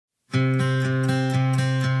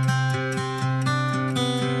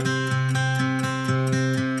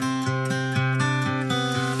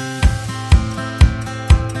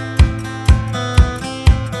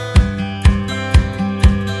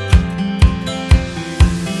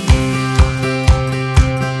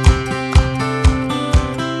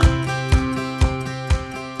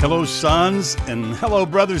Hello, sons, and hello,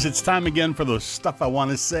 brothers. It's time again for the Stuff I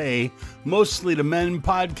Want to Say, Mostly to Men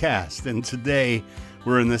podcast. And today,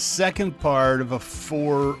 we're in the second part of a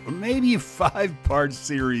 4, maybe 5-part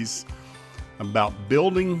series about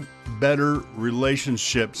building better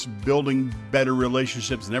relationships,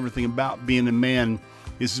 and everything about being a man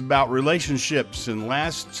is about relationships. And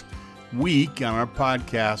last week on our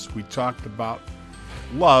podcast, we talked about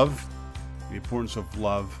love, the importance of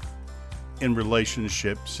love in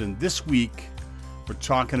relationships. And this week, we're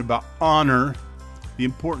talking about honor, the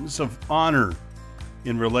importance of honor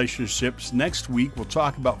in relationships. Next week, we'll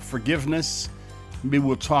talk about forgiveness. Maybe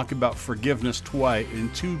we'll talk about forgiveness twice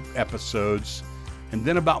in 2 episodes, and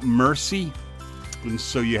then about mercy. And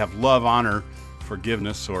so you have love, honor,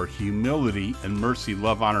 forgiveness, or humility and mercy.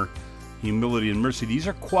 Love, honor, humility, and mercy. These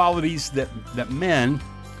are qualities that men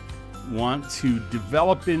want to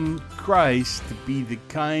develop in Christ to be the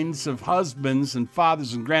kinds of husbands and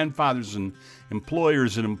fathers and grandfathers and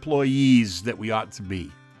employers and employees that we ought to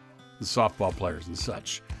be, the softball players and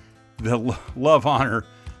such. The love, honor,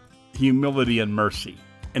 humility, and mercy.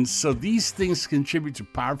 And so these things contribute to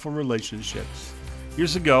powerful relationships.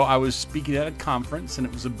 Years ago, I was speaking at a conference, and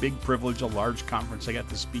it was a big privilege, a large conference I got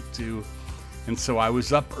to speak to. And so I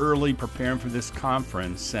was up early preparing for this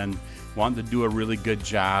conference and wanted to do a really good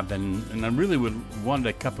job. And I really wanted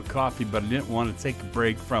a cup of coffee, but I didn't want to take a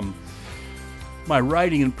break from my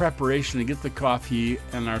writing and preparation to get the coffee.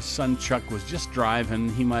 And our son Chuck was just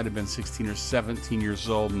driving. He might have been 16 or 17 years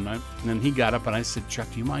old. And then he got up and I said,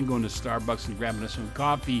 "Chuck, do you mind going to Starbucks and grabbing us some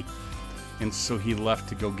coffee?" And so he left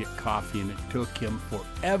to go get coffee, and it took him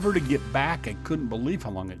forever to get back. I couldn't believe how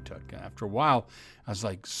long it took. And after a while, I was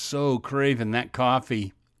like so craving that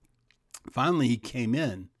coffee. Finally, he came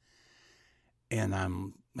in, and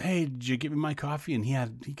I'm, "Hey, did you give me my coffee?" And he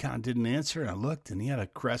kind of didn't answer. And I looked, and he had a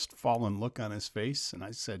crestfallen look on his face. And I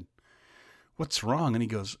said, "What's wrong?" And he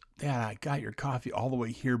goes, "Dad, I got your coffee all the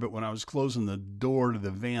way here, but when I was closing the door to the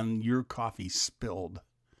van, your coffee spilled."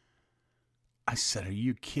 I said, "Are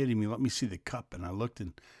you kidding me? Let me see the cup." And I looked,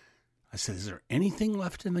 and I said, "Is there anything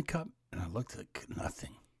left in the cup?" And I looked at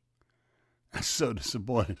nothing. I was so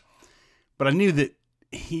disappointed. But I knew that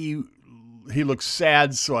he looked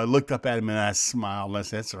sad, so I looked up at him and I smiled. And I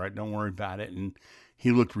said, "That's all right, don't worry about it." And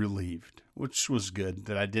he looked relieved, which was good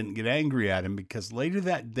that I didn't get angry at him, because later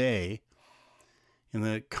that day in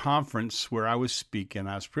the conference where I was speaking,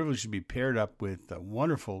 I was privileged to be paired up with a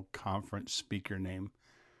wonderful conference speaker named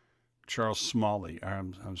Gary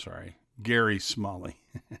Smalley.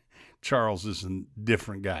 Charles is a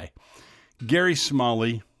different guy. Gary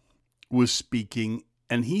Smalley was speaking,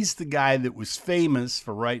 and he's the guy that was famous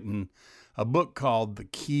for writing a book called The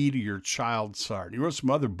Key to Your Child's Heart. He wrote some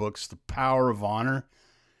other books, The Power of Honor.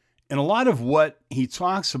 And a lot of what he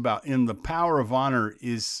talks about in The Power of Honor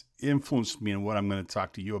is influenced me in what I'm going to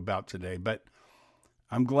talk to you about today. But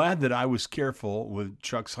I'm glad that I was careful with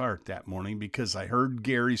Chuck's heart that morning, because I heard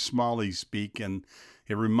Gary Smalley speak, and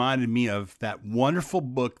it reminded me of that wonderful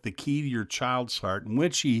book, The Key to Your Child's Heart, in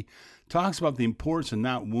which he talks about the importance of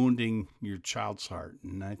not wounding your child's heart.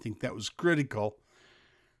 And I think that was critical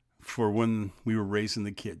for when we were raising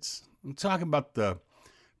the kids. I'm talking about the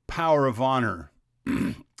power of honor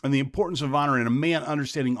and the importance of honor, and a man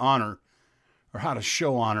understanding honor, or how to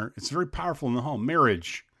show honor. It's very powerful in the home.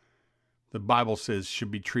 Marriage, the Bible says,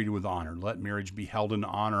 should be treated with honor. Let marriage be held in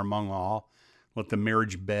honor among all. Let the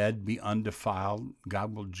marriage bed be undefiled.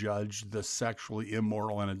 God will judge the sexually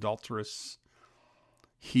immoral and adulterous.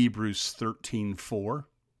 Hebrews 13:4.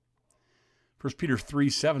 1 Peter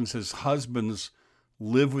 3:7 says, "Husbands,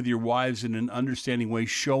 live with your wives in an understanding way,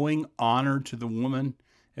 showing honor to the woman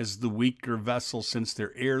as the weaker vessel, since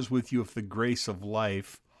they're heirs with you of the grace of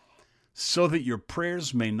life, so that your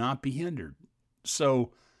prayers may not be hindered."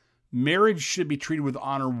 So marriage should be treated with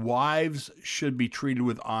honor. Wives should be treated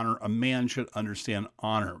with honor. A man should understand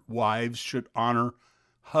honor. Wives should honor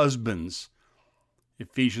husbands.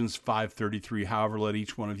 Ephesians 5:33, "However, let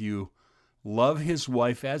each one of you love his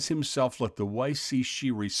wife as himself. Let the wife see she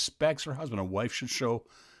respects her husband." A wife should show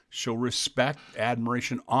respect,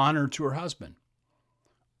 admiration, honor to her husband.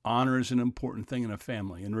 Honor is an important thing in a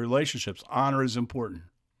family. In relationships, honor is important.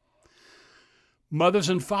 Mothers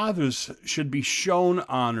and fathers should be shown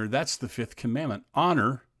honor. That's the 5th commandment.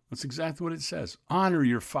 Honor, that's exactly what it says. Honor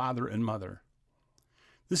your father and mother.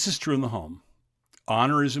 This is true in the home.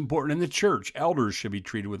 Honor is important in the church. Elders should be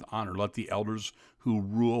treated with honor. Let the elders who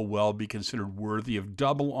rule well be considered worthy of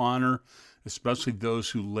double honor, especially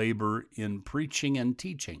those who labor in preaching and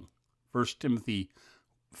teaching. 1 Timothy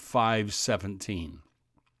 5:17.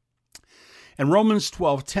 And Romans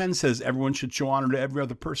 12:10 says everyone should show honor to every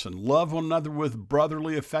other person. Love one another with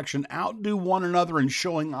brotherly affection. Outdo one another in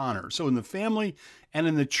showing honor. So in the family and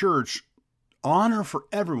in the church, honor for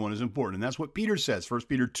everyone is important. And that's what Peter says, 1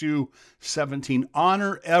 Peter 2:17.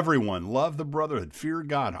 Honor everyone. Love the brotherhood. Fear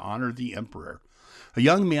God. Honor the emperor. A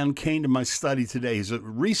young man came to my study today. He's a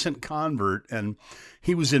recent convert, and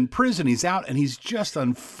he was in prison. He's out, and he's just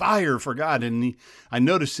on fire for God. And I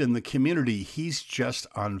noticed in the community, he's just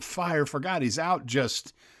on fire for God. He's out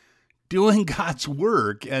just doing God's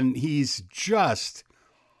work, and he's just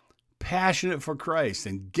passionate for Christ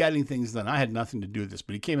and getting things done. I had nothing to do with this,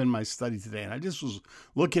 but he came in my study today, and I just was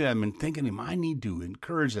looking at him and thinking to him, I need to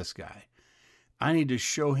encourage this guy. I need to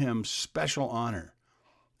show him special honor.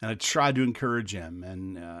 And I tried to encourage him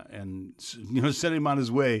and send him on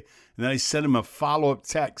his way. And then I sent him a follow-up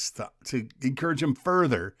text to encourage him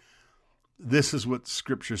further. This is what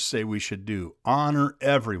scriptures say we should do. Honor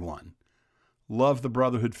everyone. Love the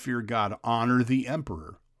brotherhood, fear God, honor the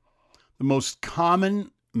emperor. The most common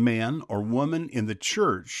man or woman in the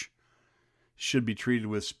church should be treated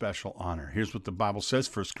with special honor. Here's what the Bible says,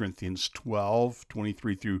 1 Corinthians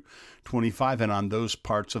 12:23 through 25. And on those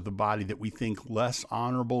parts of the body that we think less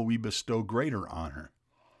honorable, we bestow greater honor.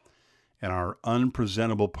 And our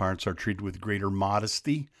unpresentable parts are treated with greater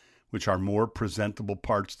modesty, which our more presentable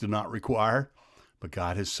parts do not require. But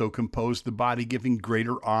God has so composed the body, giving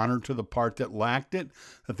greater honor to the part that lacked it,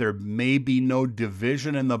 that there may be no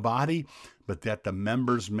division in the body, but that the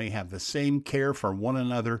members may have the same care for one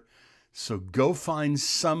another. So go find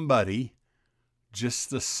somebody, just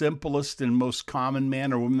the simplest and most common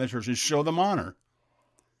man or woman in the church, and show them honor.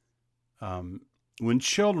 When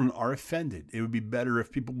children are offended, it would be better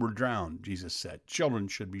if people were drowned, Jesus said. Children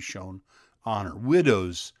should be shown honor.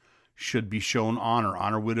 Widows should be shown honor.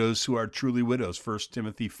 Honor widows who are truly widows, 1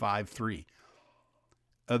 Timothy 5:3.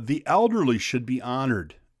 The elderly should be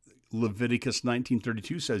honored. Leviticus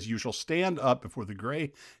 19:32 says, you shall stand up before the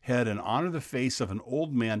gray head and honor the face of an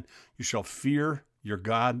old man. You shall fear your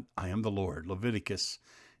God. I am the Lord. Leviticus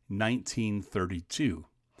 19:32.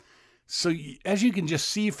 So as you can just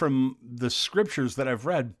see from the scriptures that I've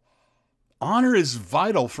read, honor is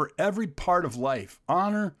vital for every part of life.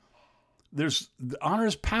 Honor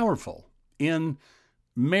is powerful in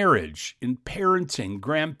marriage, in parenting,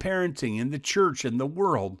 grandparenting, in the church, in the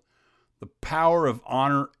world. The power of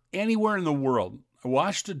honor anywhere in the world. I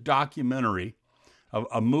watched a documentary,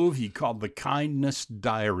 a movie called The Kindness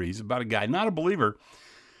Diaries, about a guy, not a believer,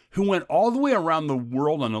 who went all the way around the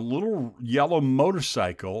world on a little yellow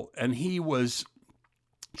motorcycle, and he was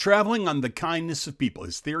traveling on the kindness of people.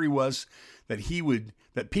 His theory was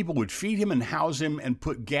that people would feed him and house him and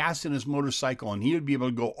put gas in his motorcycle, and he would be able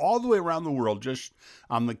to go all the way around the world just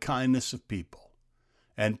on the kindness of people.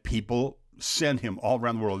 And people sent him all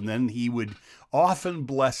around the world, and then he would often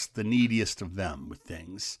bless the neediest of them with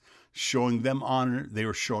things, showing them honor. They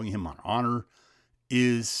were showing him honor. Honor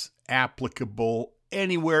is applicable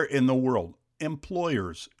anywhere in the world.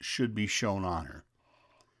 Employers should be shown honor.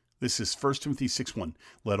 This is 1 Timothy 6:1.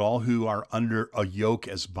 Let all who are under a yoke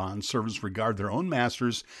as bondservants regard their own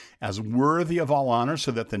masters as worthy of all honor,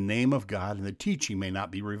 so that the name of God and the teaching may not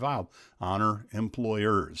be reviled. Honor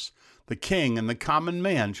employers. The king and the common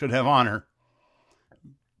man should have honor.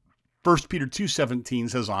 1 Peter 2:17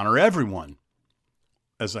 says, honor everyone.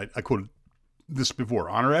 As I quoted this before,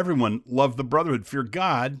 honor everyone, love the brotherhood, fear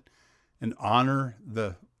God, and honor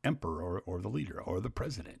the emperor or the leader or the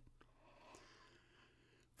president.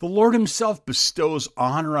 The Lord himself bestows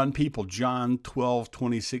honor on people. John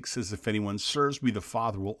 12:26 says, if anyone serves me, the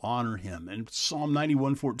Father will honor him. And Psalm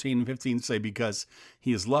 91:14 and 15 say, because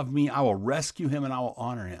he has loved me, I will rescue him and I will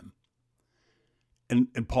honor him.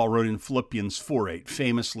 And Paul wrote in Philippians 4:8,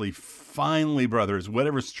 famously, finally, brothers,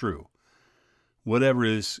 whatever is true, whatever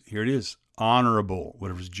is, here it is, honorable,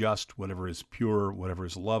 whatever is just, whatever is pure, whatever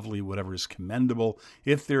is lovely, whatever is commendable,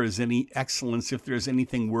 if there is any excellence, if there is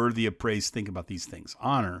anything worthy of praise, think about these things.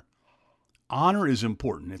 Honor is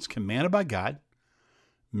important. It's commanded by God.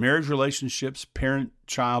 Marriage relationships,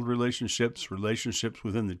 parent-child relationships, relationships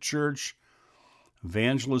within the church,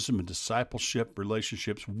 evangelism and discipleship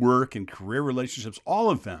relationships, work and career relationships,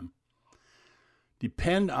 all of them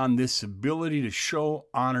depend on this ability to show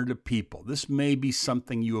honor to people. This may be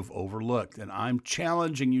something you have overlooked, and I'm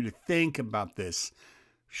challenging you to think about this.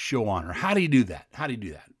 Show honor. How do you do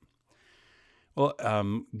that? Well,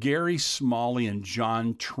 Gary Smalley and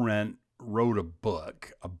John Trent wrote a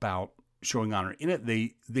book about showing honor. In it,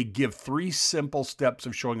 they give 3 simple steps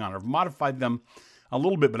of showing honor. I've modified them a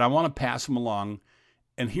little bit, but I want to pass them along.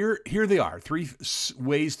 And here they are, 3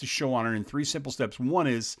 ways to show honor in 3 simple steps. One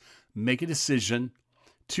is make a decision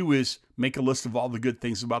 2 is make a list of all the good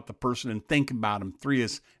things about the person and think about them. 3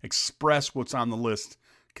 is express what's on the list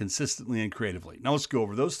consistently and creatively. Now let's go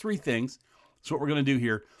over those 3 things. So what we're going to do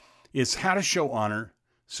here is how to show honor.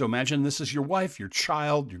 So imagine this is your wife, your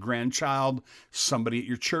child, your grandchild, somebody at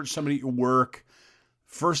your church, somebody at your work.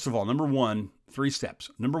 First of all, number 1, 3 steps.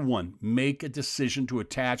 Number 1, make a decision to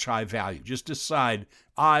attach high value. Just decide,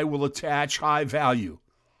 I will attach high value.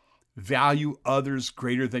 Value others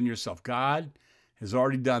greater than yourself. God has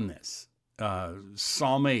already done this.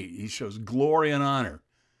 Psalm 8, he shows glory and honor.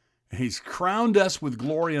 He's crowned us with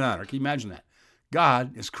glory and honor. Can you imagine that?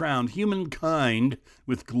 God has crowned humankind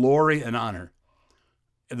with glory and honor.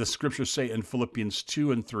 And the scriptures say in Philippians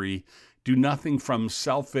 2 and 3, do nothing from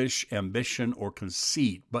selfish ambition or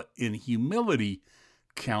conceit, but in humility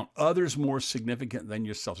count others more significant than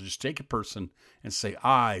yourself. So just take a person and say,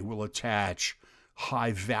 I will attach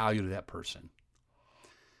high value to that person.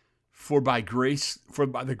 For by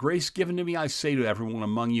the grace given to me, I say to everyone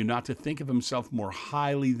among you not to think of himself more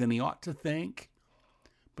highly than he ought to think,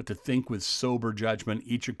 but to think with sober judgment,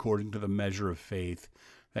 each according to the measure of faith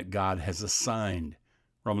that God has assigned.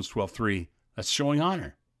 Romans 12:3, that's showing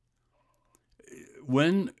honor.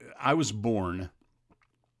 When I was born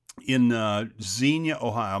in Xenia,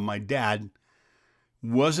 Ohio, my dad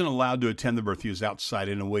wasn't allowed to attend the birth. He was outside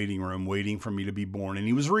in a waiting room waiting for me to be born, and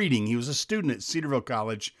he was reading. He was a student at Cedarville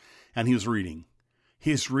College, and he was reading.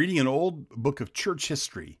 He's reading an old book of church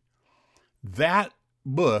history. That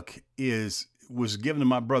book was given to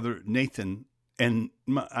my brother Nathan, and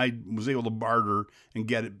I was able to barter and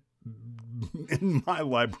get it in my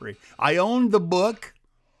library. I owned the book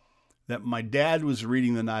that my dad was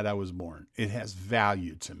reading the night I was born. It has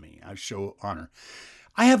value to me. I show honor.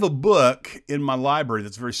 I have a book in my library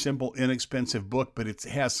that's a very simple, inexpensive book, but it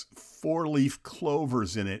has 4-leaf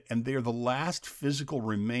clovers in it, and they're the last physical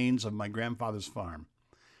remains of my grandfather's farm.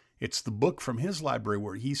 It's the book from his library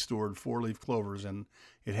where he stored 4-leaf clovers, and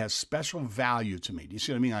it has special value to me. Do you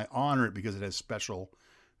see what I mean? I honor it because it has special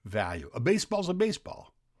value. A baseball's a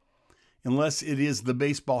baseball, unless it is the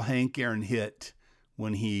baseball Hank Aaron hit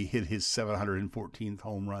when he hit his 714th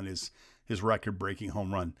home run, his record-breaking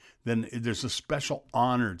home run. Then there's a special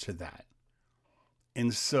honor to that.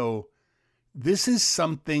 And so this is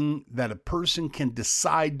something that a person can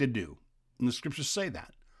decide to do. And the scriptures say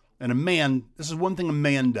that. And a man, this is one thing a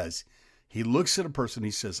man does. He looks at a person,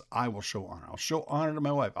 he says, I will show honor. I'll show honor to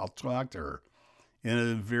my wife. I'll talk to her in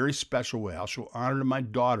a very special way. I'll show honor to my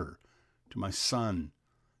daughter, to my son,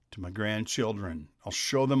 to my grandchildren. I'll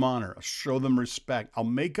show them honor. I'll show them respect. I'll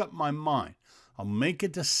make up my mind. I'll make a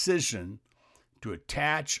decision to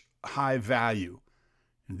attach high value.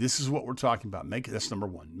 And this is what we're talking about. That's number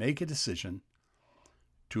 1. Make a decision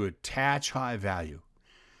to attach high value.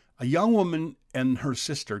 A young woman and her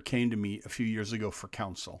sister came to me a few years ago for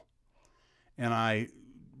counsel. And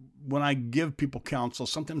when I give people counsel,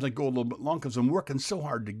 sometimes I go a little bit long because I'm working so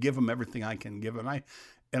hard to give them everything I can give. And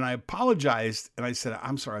I apologized, and I said,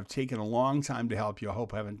 I'm sorry, I've taken a long time to help you. I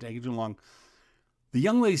hope I haven't taken too long. The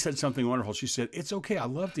young lady said something wonderful. She said, it's okay. I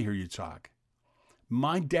love to hear you talk.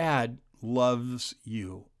 My dad loves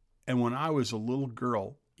you. And when I was a little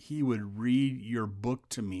girl, he would read your book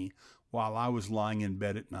to me while I was lying in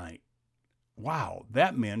bed at night. Wow,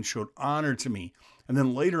 that man showed honor to me. And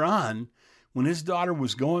then later on, when his daughter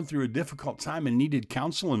was going through a difficult time and needed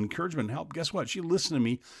counsel and encouragement and help, guess what? She listened to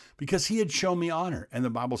me because he had shown me honor. And the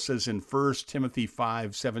Bible says in 1 Timothy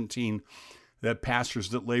 5:17 that pastors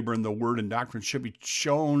that labor in the word and doctrine should be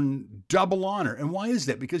shown double honor. And why is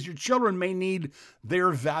that? Because your children may need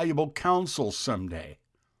their valuable counsel someday.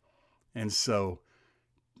 And so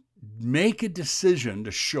make a decision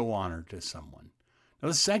to show honor to someone. Now,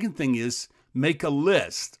 the second thing is make a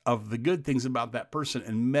list of the good things about that person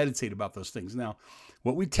and meditate about those things. Now,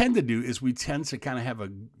 what we tend to do is we tend to kind of have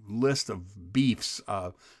a list of beefs,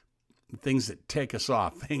 things that tick us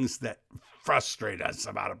off, things that frustrate us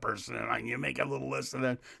about a person. And you make a little list of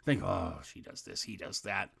that, think, oh, she does this, he does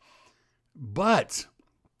that. But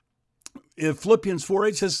if Philippians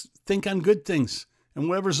 4:8 says, think on good things and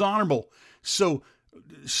whatever's honorable. So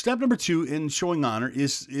step number 2 in showing honor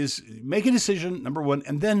is make a decision, number 1,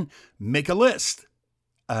 and then make a list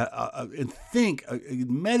and think,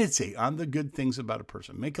 meditate on the good things about a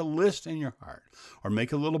person. Make a list in your heart or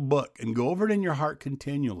make a little book and go over it in your heart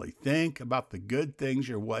continually. Think about the good things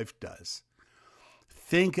your wife does.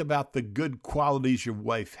 Think about the good qualities your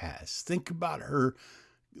wife has. Think about her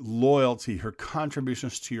loyalty, her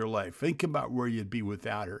contributions to your life. Think about where you'd be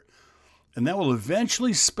without her. And that will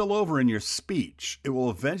eventually spill over in your speech. It will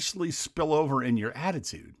eventually spill over in your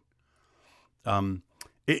attitude.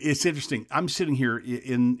 It's interesting. I'm sitting here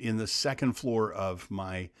in the second floor of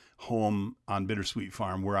my home on Bittersweet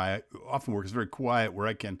Farm, where I often work. It's very quiet, where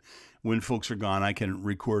I can, when folks are gone, I can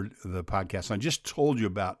record the podcast. I just told you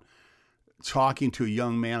about talking to a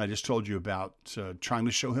young man. I just told you about trying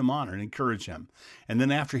to show him honor and encourage him. And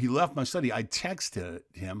then after he left my study, I texted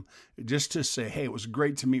him just to say, hey, it was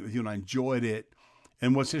great to meet with you and I enjoyed it.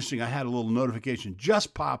 And what's interesting, I had a little notification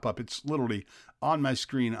just pop up. It's literally on my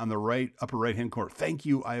screen on the upper right-hand corner. Thank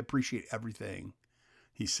you. I appreciate everything,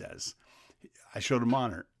 he says. I showed him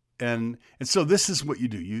honor. And so this is what you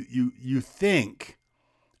do. You think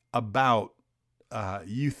about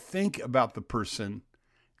the person.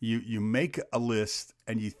 You make a list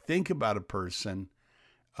and you think about a person,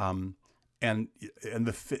 and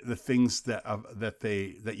the things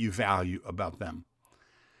that you value about them.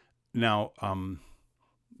 Now,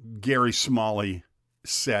 Gary Smalley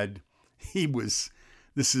said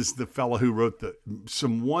this is the fellow who wrote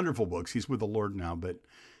some wonderful books. He's with the Lord now, but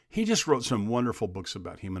he just wrote some wonderful books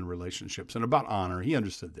about human relationships and about honor. He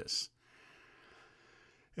understood this.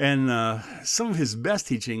 And some of his best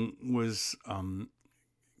teaching was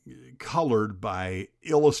colored by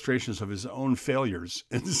illustrations of his own failures.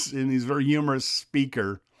 And he's a very humorous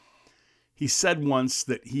speaker. He said once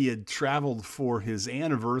that he had traveled for his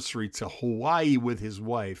anniversary to Hawaii with his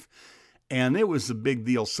wife, and it was a big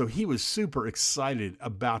deal. So he was super excited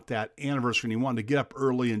about that anniversary, and he wanted to get up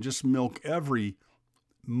early and just milk every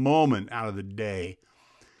moment out of the day.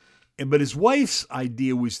 But his wife's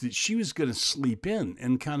idea was that she was going to sleep in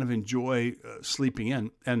and kind of enjoy sleeping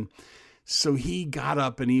in. And so he got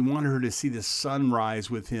up and he wanted her to see the sunrise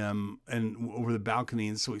with him and over the balcony.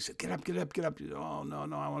 And so he said, get up, get up, get up. Oh, no,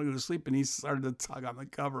 I want to go to sleep. And he started to tug on the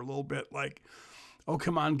cover a little bit like, oh,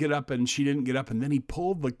 come on, get up. And she didn't get up. And then he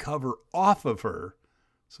pulled the cover off of her.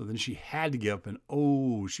 So then she had to get up, and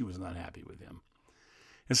she was not happy with him.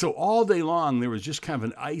 And so all day long, there was just kind of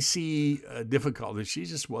an icy difficulty. She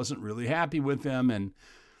just wasn't really happy with him.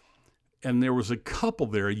 And there was a couple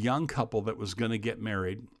there, a young couple that was going to get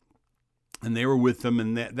married. And they were with them,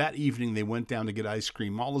 and that evening they went down to get ice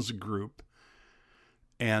cream, all as a group.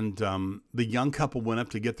 And the young couple went up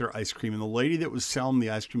to get their ice cream, and the lady that was selling the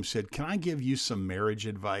ice cream said, "Can I give you some marriage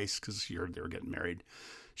advice?" Because they were getting married.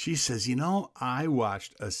 She says, I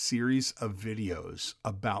watched a series of videos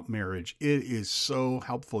about marriage. It is so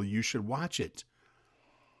helpful. You should watch it.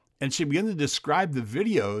 And she began to describe the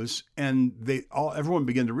videos, and everyone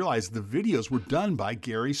began to realize the videos were done by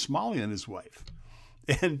Gary Smalley and his wife.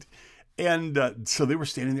 And so they were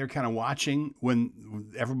standing there kind of watching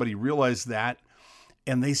when everybody realized that.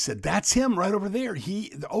 And they said, that's him right over there.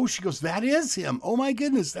 She goes, that is him. Oh my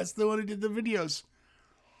goodness. That's the one who did the videos.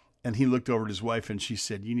 And he looked over at his wife and she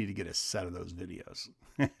said, you need to get a set of those videos.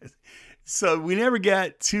 So we never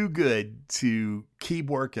get too good to keep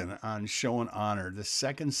working on showing honor. The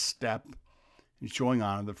second step in showing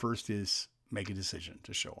honor, the first is make a decision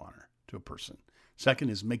to show honor to a person.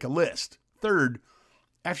 Second is make a list. Third,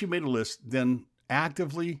 after you made a list, then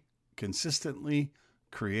actively, consistently,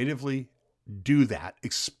 creatively do that.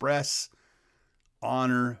 Express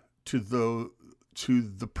honor to the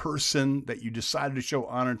person that you decided to show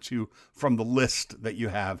honor to from the list that you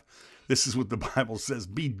have. This is what the Bible says.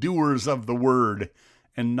 Be doers of the word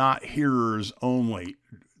and not hearers only.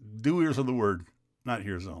 Doers of the word, not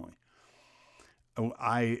hearers only.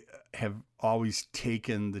 I have always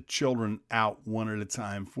taken the children out one at a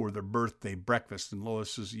time for their birthday breakfast, and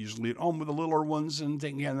Lois is usually at home with the littler ones, and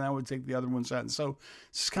I would take the other ones out. And so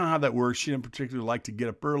this is kind of how that works. She didn't particularly like to get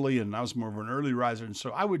up early, and I was more of an early riser, and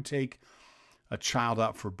so I would take a child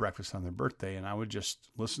out for breakfast on their birthday, and I would just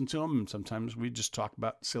listen to them. And sometimes we'd just talk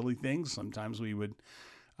about silly things. Sometimes we would,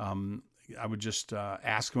 I would just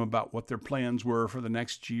ask them about what their plans were for the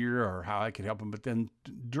next year or how I could help them. But then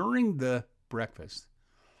during the breakfast,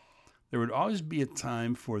 there would always be a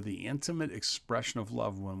time for the intimate expression of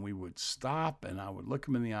love when we would stop and I would look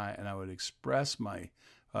them in the eye and I would express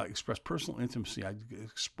express personal intimacy. I'd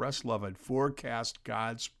express love. I'd forecast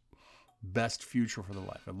God's best future for their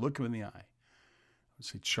life. I'd look them in the eye. I'd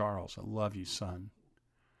say, Charles, I love you, son.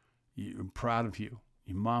 I'm proud of you.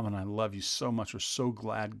 Your mom and I love you so much. We're so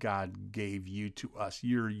glad God gave you to us.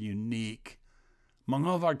 You're unique. Among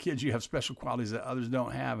all of our kids, you have special qualities that others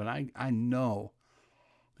don't have. And I know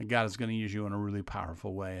that God is going to use you in a really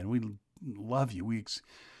powerful way. And we love you.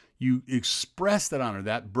 You express that honor.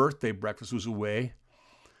 That birthday breakfast was a way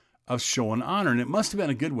of showing honor. And it must have been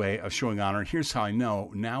a good way of showing honor. And here's how I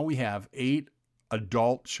know. Now we have 8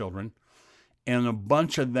 adult children, and a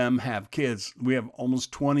bunch of them have kids. We have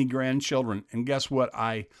almost 20 grandchildren. And guess what?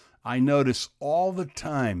 I notice all the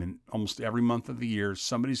time, in almost every month of the year,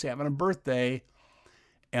 somebody's having a birthday,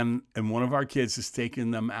 And one of our kids is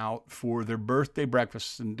taking them out for their birthday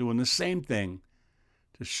breakfast and doing the same thing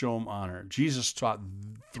to show them honor. Jesus taught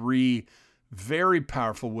 3 very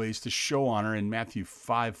powerful ways to show honor in Matthew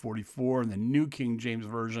 5:44 in the New King James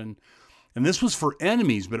Version. And this was for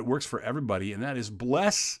enemies, but it works for everybody. And that is,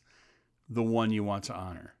 bless the one you want to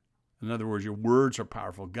honor. In other words, your words are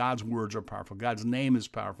powerful. God's words are powerful. God's name is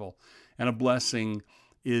powerful. And a blessing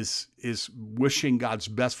is wishing God's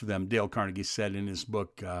best for them. Dale Carnegie said in his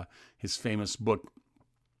book, his famous book,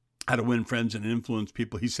 How to Win Friends and Influence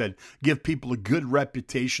People, he said, give people a good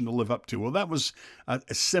reputation to live up to. Well, that was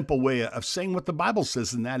a simple way of saying what the Bible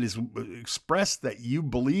says, and that is express that you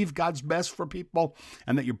believe God's best for people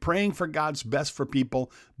and that you're praying for God's best for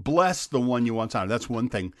people. Bless the one you want to honor. That's one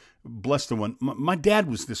thing. Bless the one. My dad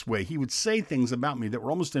was this way. He would say things about me that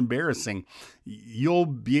were almost embarrassing. You'll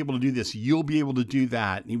be able to do this. You'll be able to do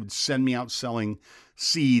that. And he would send me out selling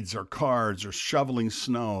seeds or cards or shoveling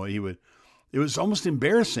snow. It was almost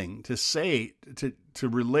embarrassing to say, to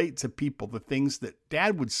relate to people the things that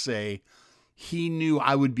Dad would say he knew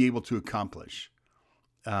I would be able to accomplish.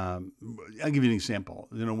 I'll give you an example.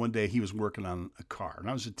 One day he was working on a car, and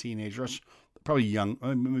I was a teenager. I was probably young.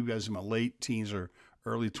 Maybe I was in my late teens or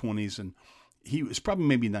early 20s, and he was probably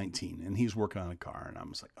maybe 19, and he's working on a car, and I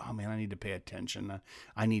was like, oh, man, I need to pay attention.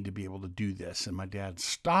 I need to be able to do this. And my dad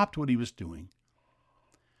stopped what he was doing,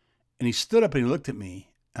 and he stood up and he looked at me.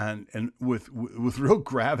 And with real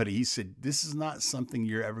gravity, he said, this is not something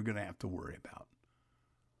you're ever going to have to worry about.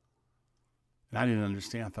 And I didn't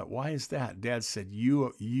understand. I thought, why is that? Dad said,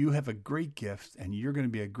 you have a great gift, and you're going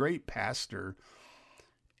to be a great pastor,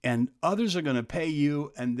 and others are going to pay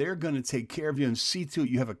you, and they're going to take care of you and see to it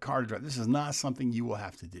you have a car to drive. This is not something you will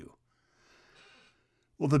have to do.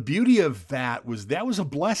 Well, the beauty of that was a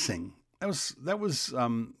blessing. That was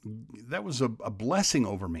a blessing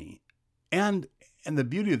over me. And the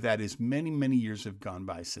beauty of that is many, many years have gone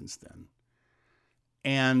by since then.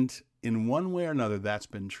 And in one way or another, that's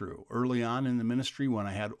been true. Early on in the ministry, when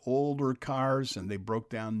I had older cars and they broke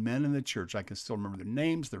down, men in the church, I can still remember their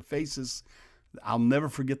names, their faces. I'll never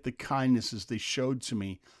forget the kindnesses they showed to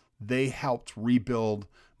me. They helped rebuild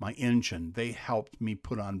my engine. They helped me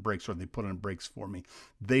put on brakes, or they put on brakes for me.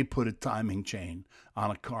 They put a timing chain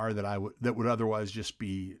on a car that would otherwise just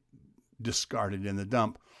be discarded in the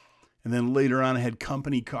dump. And then later on, I had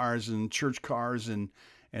company cars and church cars and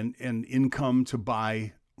income to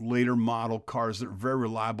buy later model cars that are very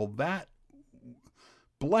reliable. That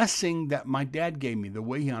blessing that my dad gave me, the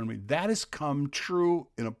way he honored me, that has come true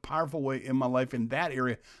in a powerful way in my life in that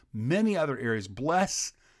area. Many other areas.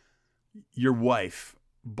 Bless your wife.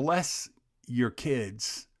 Bless your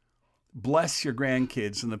kids. Bless your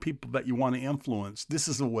grandkids and the people that you want to influence. This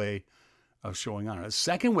is a way of showing honor. The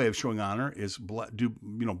second way of showing honor is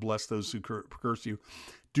bless those who curse you.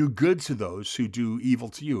 Do good to those who do evil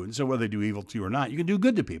to you. And so whether they do evil to you or not, you can do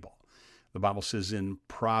good to people. The Bible says in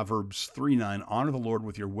Proverbs 3:9, honor the Lord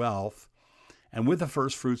with your wealth and with the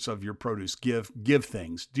first fruits of your produce. Give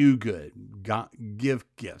things, do good, give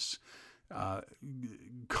gifts,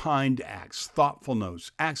 kind acts, thoughtful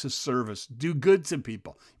notes, acts of service. Do good to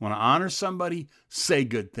people. You want to honor somebody? Say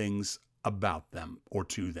good things about them or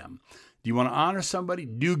to them. Do you want to honor somebody?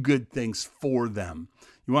 Do good things for them.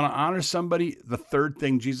 You want to honor somebody? The third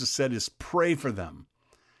thing Jesus said is pray for them.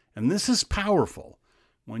 And this is powerful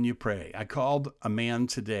when you pray. I called a man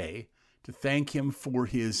today to thank him for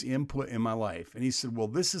his input in my life. And he said, well,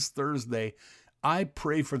 this is Thursday. I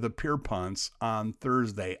pray for the Pierponts on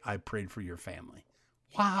Thursday. I prayed for your family.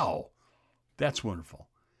 Wow, that's wonderful.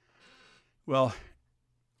 Well,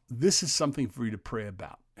 this is something for you to pray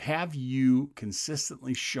about. Have you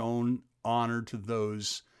consistently shown honor to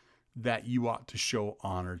those that you ought to show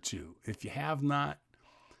honor to? If you have not,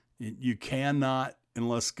 you cannot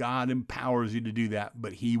unless God empowers you to do that,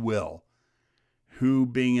 but he will. Who,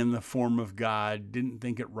 being in the form of God, didn't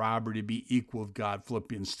think it robbery to be equal with God,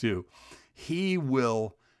 Philippians 2. He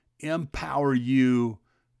will empower you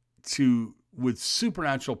with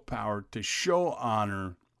supernatural power to show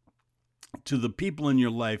honor to the people in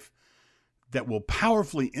your life that will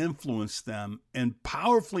powerfully influence them and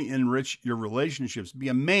powerfully enrich your relationships. Be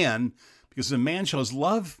a man, because a man shows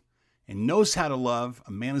love and knows how to love.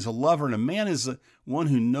 A man is a lover, and a man is one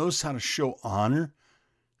who knows how to show honor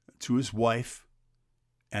to his wife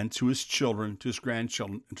and to his children, to his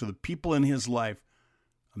grandchildren, and to the people in his life.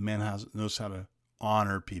 A man knows how to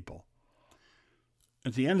honor people.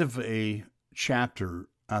 At the end of a chapter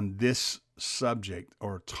on this subject,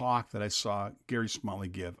 or a talk that I saw Gary Smalley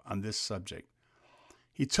give on this subject,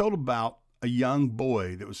 he told about a young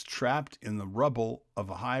boy that was trapped in the rubble of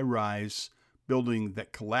a high-rise building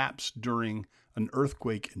that collapsed during an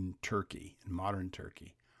earthquake in Turkey, in modern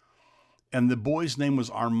Turkey. And the boy's name was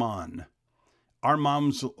Arman. Arman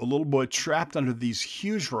was a little boy trapped under these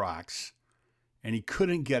huge rocks, and he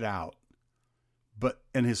couldn't get out. But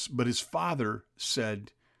his father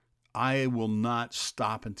said, I will not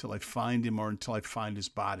stop until I find him or until I find his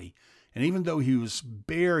body. And even though he was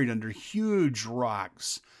buried under huge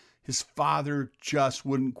rocks, his father just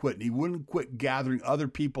wouldn't quit. And he wouldn't quit gathering other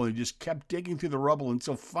people. He just kept digging through the rubble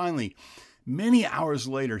until finally, many hours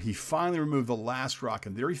later, he finally removed the last rock.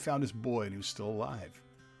 And there he found his boy, and he was still alive.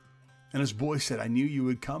 And his boy said, I knew you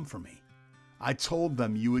would come for me. I told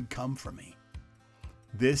them you would come for me.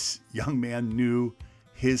 This young man knew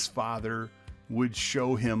his father would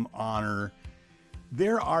show him honor.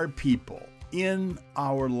 There are people in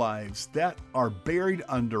our lives that are buried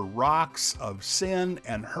under rocks of sin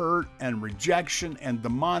and hurt and rejection and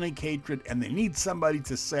demonic hatred, and they need somebody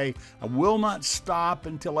to say, I will not stop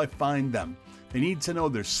until I find them. They need to know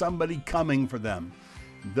there's somebody coming for them.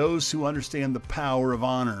 Those who understand the power of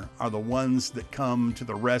honor are the ones that come to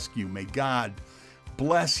the rescue. May God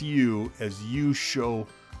bless you as you show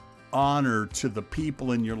honor to the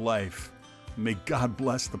people in your life. May God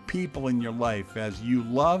bless the people in your life as you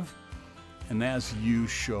love and as you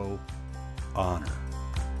show honor.